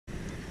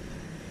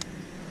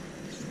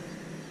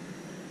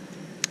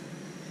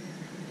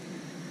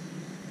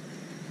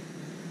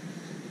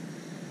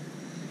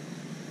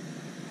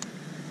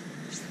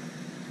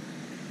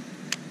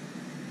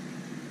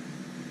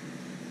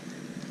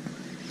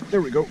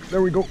There we go,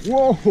 there we go.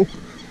 Whoa!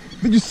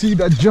 Did you see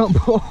that jump?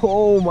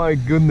 Oh my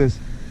goodness.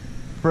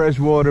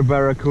 Freshwater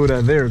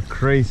barracuda, they're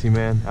crazy,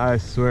 man. I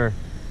swear.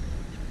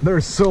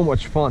 They're so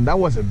much fun. That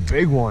was a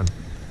big one.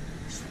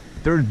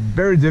 They're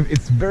very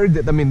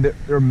I mean,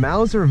 their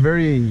mouths are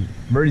very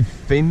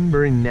thin,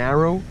 very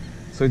narrow.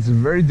 So it's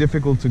very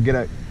difficult to get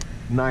a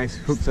nice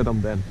hooks at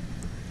them then.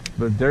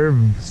 But they're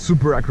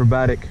super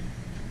acrobatic.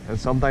 And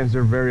sometimes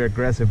they're very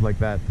aggressive like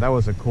that. That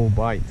was a cool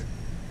bite.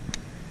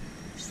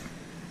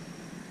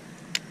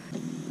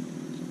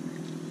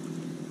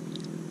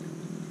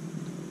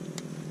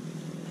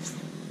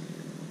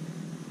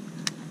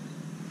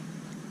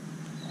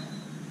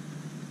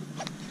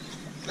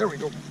 There we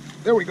go.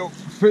 There we go.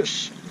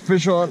 Fish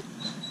on.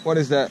 What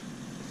is that?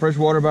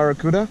 Freshwater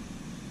barracuda?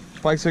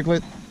 Pike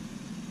cichlid?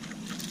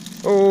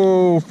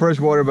 Oh,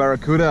 freshwater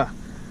barracuda.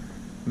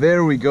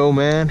 There we go,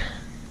 man.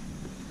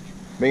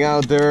 Been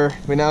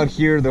out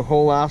here the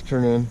whole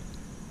afternoon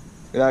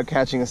without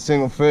catching a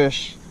single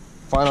fish.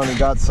 Finally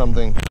got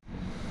something.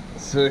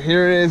 So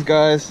here it is,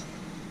 guys.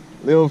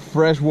 Little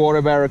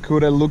freshwater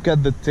barracuda. Look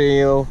at the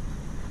tail.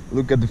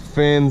 Look at the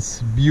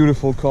fins.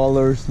 Beautiful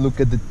colors. Look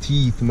at the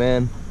teeth,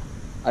 man.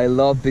 I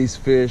love these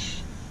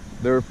fish.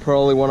 They're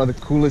probably one of the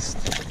coolest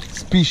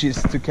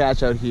species to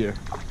catch out here.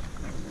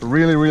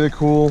 Really, really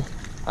cool.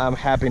 I'm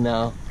happy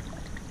now.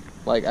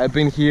 Like, I've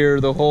been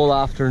here the whole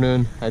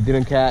afternoon. I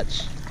didn't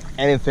catch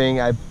anything.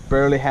 I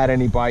barely had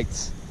any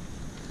bites.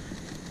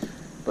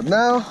 But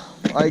now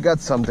I got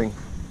something.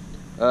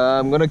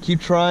 I'm gonna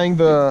keep trying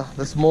the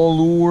small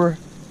lure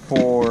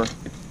for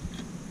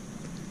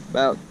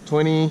about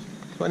 20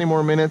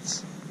 more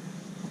minutes.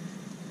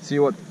 See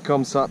what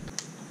comes up.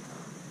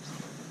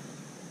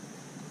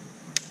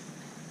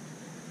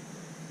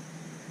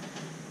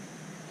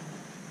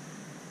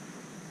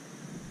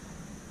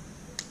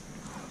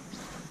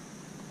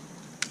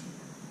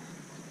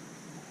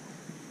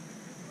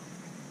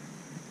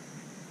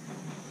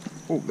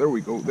 Oh, there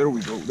we go, there we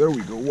go, there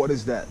we go. What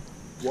is that?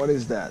 What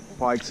is that?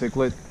 Pike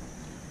cichlid.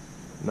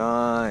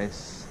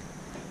 Nice.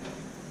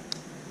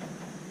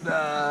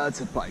 That's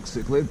a pike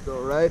cichlid,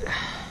 alright.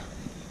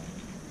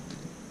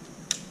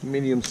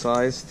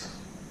 Medium-sized,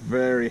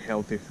 very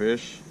healthy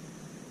fish.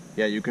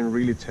 Yeah, you can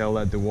really tell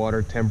that the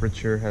water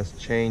temperature has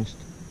changed.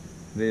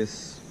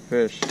 This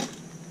fish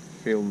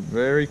feels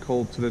very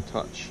cold to the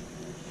touch.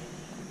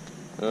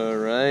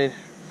 Alright,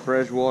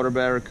 freshwater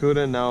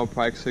barracuda, now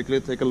pike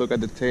cichlid. Take a look at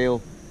the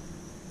tail.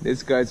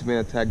 This guy's been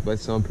attacked by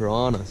some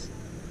piranhas.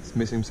 It's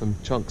missing some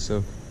chunks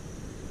of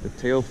the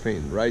tail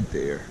fin right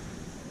there.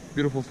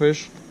 Beautiful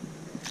fish.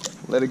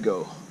 Let it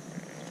go.